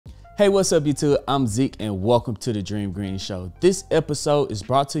Hey, what's up YouTube? I'm Zeke and welcome to the Dream Green Show. This episode is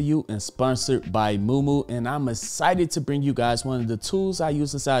brought to you and sponsored by Moomoo, and I'm excited to bring you guys one of the tools I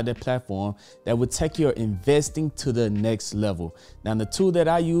use inside that platform that will take your investing to the next level. Now, the tool that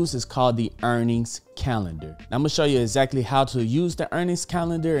I use is called the Earnings Calendar. Now, I'm gonna show you exactly how to use the Earnings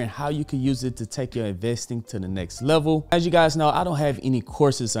Calendar and how you can use it to take your investing to the next level. As you guys know, I don't have any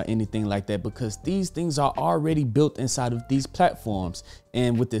courses or anything like that because these things are already built inside of these platforms.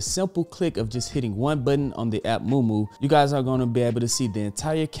 And with this simple click of just hitting one button on the app Moomoo, you guys are going to be able to see the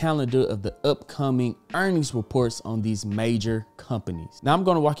entire calendar of the upcoming earnings reports on these major companies. Now I'm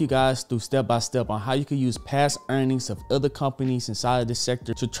going to walk you guys through step by step on how you can use past earnings of other companies inside of this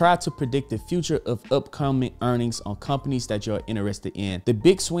sector to try to predict the future of upcoming earnings on companies that you're interested in. The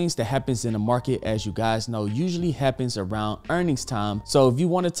big swings that happens in the market, as you guys know, usually happens around earnings time. So if you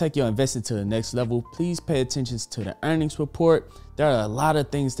want to take your investing to the next level, please pay attention to the earnings report. There are a lot of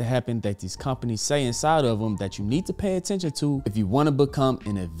things that happen that these companies say inside of them that you need to pay attention to if you want to become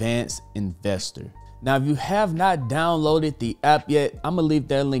an advanced investor. Now, if you have not downloaded the app yet, I'm gonna leave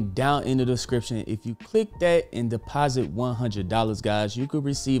that link down in the description. If you click that and deposit $100, guys, you could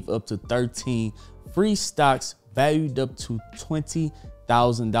receive up to 13 free stocks valued up to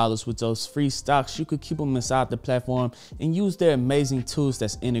 $20,000. With those free stocks, you could keep them inside the platform and use their amazing tools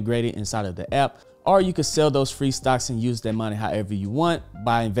that's integrated inside of the app. Or you could sell those free stocks and use that money however you want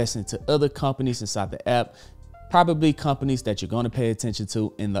by investing into other companies inside the app, probably companies that you're going to pay attention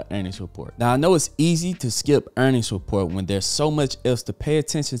to in the earnings report. Now, I know it's easy to skip earnings report when there's so much else to pay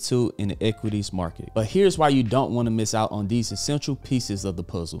attention to in the equities market. But here's why you don't want to miss out on these essential pieces of the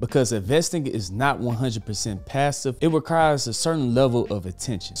puzzle. Because investing is not 100% passive. It requires a certain level of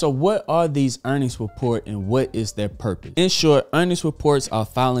attention. So what are these earnings reports and what is their purpose? In short, earnings reports are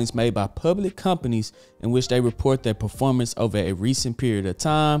filings made by public companies in which they report their performance over a recent period of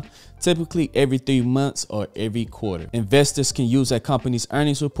time, typically every 3 months or every quarter. Investors can use a company's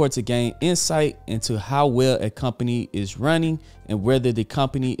earnings report to gain insight into how well a company is running and whether the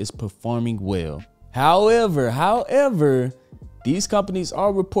company is performing well. However, these companies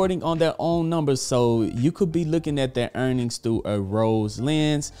are reporting on their own numbers, so you could be looking at their earnings through a rose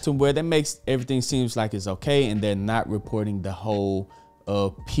lens to where that makes everything seems like it's okay and they're not reporting the whole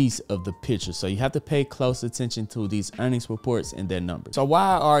piece of the picture. So you have to pay close attention to these earnings reports and their numbers. So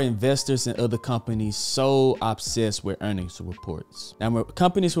why are investors and other companies so obsessed with earnings reports? Now, when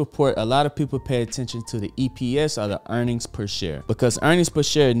companies report, a lot of people pay attention to the EPS, or the earnings per share, because earnings per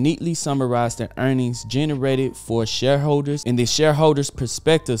share neatly summarize the earnings generated for shareholders, and the shareholders'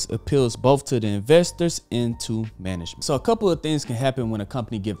 perspectives appeals both to the investors and to management. So a couple of things can happen when a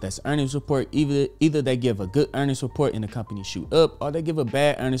company gives that earnings report. Either they give a good earnings report and the company shoot up, or they give a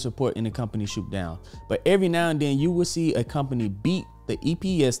bad earnings report and the company shoot down. But every now and then you will see a company beat the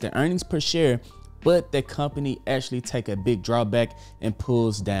EPS, the earnings per share, but the company actually take a big drawback and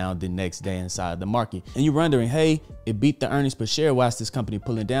pulls down the next day inside the market. And you're wondering, hey, it beat the earnings per share. Why is this company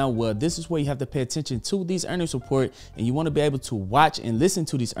pulling down? Well, this is where you have to pay attention to these earnings report, and you want to be able to watch and listen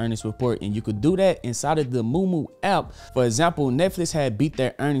to these earnings report. And you could do that inside of the Moomoo app. For example, Netflix had beat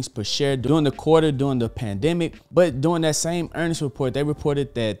their earnings per share during the quarter during the pandemic, but during that same earnings report, they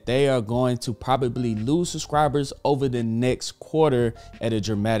reported that they are going to probably lose subscribers over the next quarter at a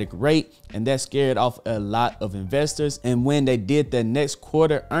dramatic rate, and that scared off a lot of investors. And when they did the next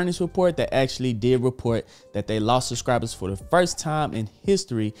quarter earnings report, they actually did report that they lost subscribers for the first time in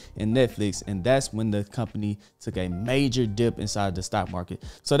history in Netflix, and that's when the company took a major dip inside the stock market.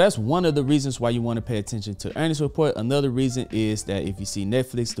 So that's one of the reasons why you want to pay attention to earnings report. Another reason is that if you see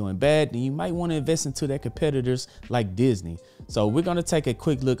Netflix doing bad, then you might want to invest into their competitors like Disney. So we're going to take a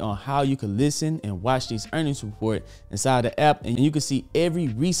quick look on how you can listen and watch these earnings report inside the app, and you can see every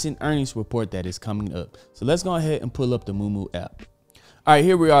recent earnings report that is coming up. So let's go ahead and pull up the Moomoo app. All right,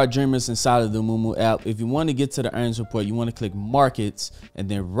 here we are, dreamers, inside of the Moomoo app. If you want to get to the earnings report, you want to click markets, and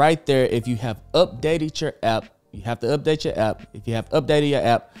then right there, if you have updated your app, you have to update your app. If you have updated your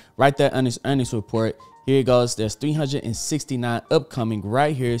app, right there on this earnings report, here it goes. There's 369 upcoming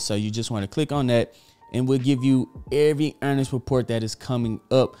right here. So you just want to click on that, and we'll give you every earnings report that is coming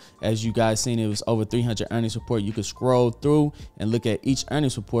up. As you guys seen, it was over 300 earnings report. You could scroll through and look at each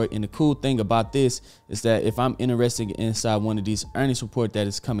earnings report. And the cool thing about this is that if I'm interested inside one of these earnings report that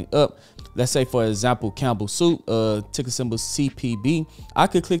is coming up, let's say for example Campbell Soup, ticker symbol CPB, I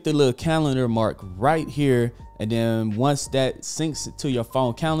could click the little calendar mark right here And then once that syncs to your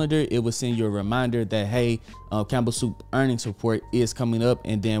phone calendar, it will send you a reminder that, hey, Campbell Soup earnings report is coming up.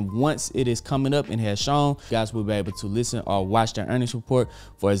 And then once it is coming up and has shown, you guys will be able to listen or watch the earnings report.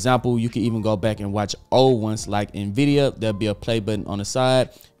 For example, you can even go back and watch old ones like Nvidia. There'll be a play button on the side.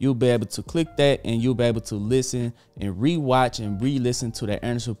 You'll be able to click that and you'll be able to listen and rewatch and re-listen to that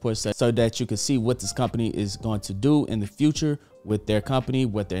earnings report so that you can see what this company is going to do in the future with their company,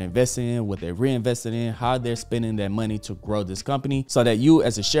 what they're investing in, what they're reinvesting in, how they're spending their money to grow this company, so that you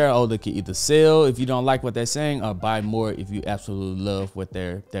as a shareholder can either sell if you don't like what they're saying or buy more if you absolutely love what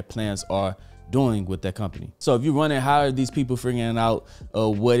their plans are doing with that company. So if you're wondering how are these people figuring out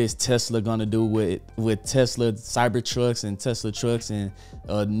what is Tesla gonna do with Tesla Cybertrucks and Tesla trucks and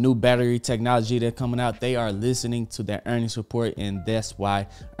new battery technology that's coming out, they are listening to their earnings report, and that's why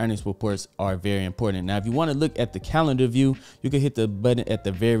earnings reports are very important. Now, if you want to look at the calendar view, you can hit the button at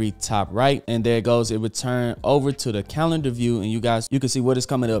the very top right, and there it goes. It will turn over to the calendar view, and you can see what is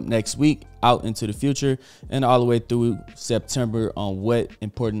coming up next week out into the future and all the way through September on what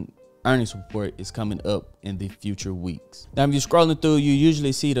important earnings report is coming up in the future weeks. Now, if you're scrolling through, you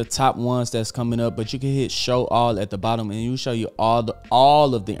usually see the top ones that's coming up, but you can hit show all at the bottom and you show you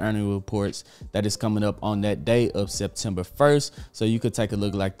all of the earning reports that is coming up on that day of September 1st. So you could take a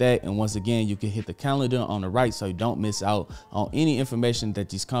look like that. And once again, you can hit the calendar on the right so you don't miss out on any information that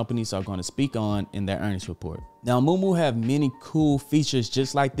these companies are going to speak on in their earnings report. Now, Moomoo have many cool features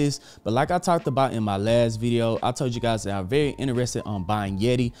just like this, but like I talked about in my last video, I told you guys that I'm very interested on buying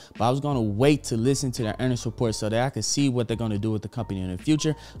Yeti, but I was going to wait to listen to their earnings report so that I could see what they're going to do with the company in the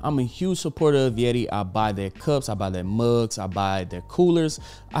future. I'm a huge supporter of Yeti. I buy their cups, I buy their mugs, I buy their coolers.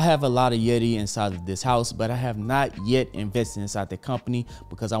 I have a lot of Yeti inside of this house, but I have not yet invested inside their company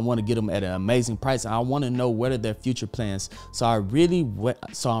because I want to get them at an amazing price. I want to know what are their future plans. So I'm really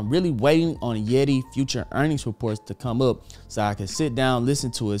waiting on Yeti future earnings reports to come up so I can sit down,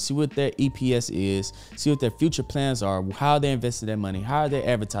 listen to it, see what their EPS is, see what their future plans are, how they're investing their money, how are they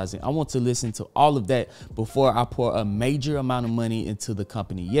advertising. I want to listen to all of that before I pour a major amount of money into the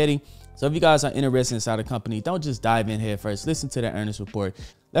company Yeti. So if you guys are interested inside the company, don't just dive in head first. Listen to their earnings report.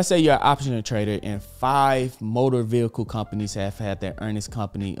 Let's say you're an option trader and 5 motor vehicle companies have had their earnings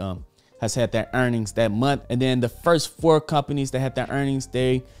has had their earnings that month, and then the first 4 companies that had their earnings,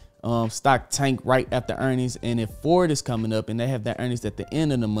 they stock tank right after earnings. And if Ford is coming up and they have their earnings at the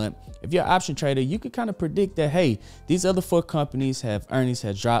end of the month, if you're an option trader, you could kind of predict that, hey, these other 4 companies have earnings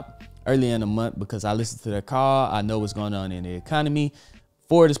has dropped early in the month because I listened to their call. I know what's going on in the economy.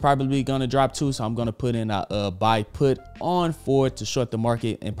 Ford is probably going to drop too, so I'm going to put in a buy put on Ford to short the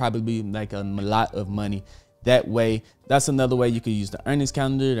market and probably make a lot of money that way. That's another way you could use the earnings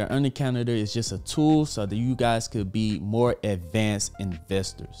calendar. The earning calendar is just a tool so that you guys could be more advanced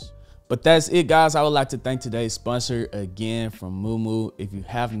investors. But that's it, guys. I would like to thank today's sponsor again from Moomoo. If you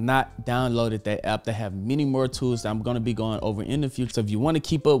have not downloaded that app, they have many more tools that I'm going to be going over in the future. So if you want to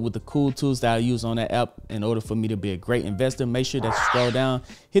keep up with the cool tools that I use on that app in order for me to be a great investor, make sure that you scroll down,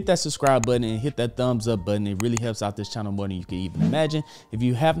 hit that subscribe button and hit that thumbs up button. It really helps out this channel more than you can even imagine. If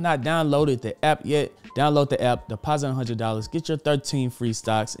you have not downloaded the app yet, download the app, deposit $100, get your 13 free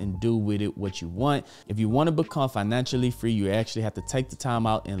stocks and do with it what you want. If you want to become financially free, you actually have to take the time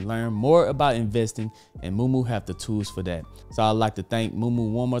out and learn more about investing, and Moomoo have the tools for that. So I'd like to thank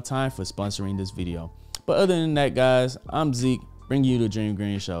Moomoo one more time for sponsoring this video. But other than that, guys, I'm Zeke, bringing you the Dream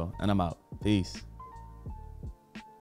Green Show, and I'm out. Peace.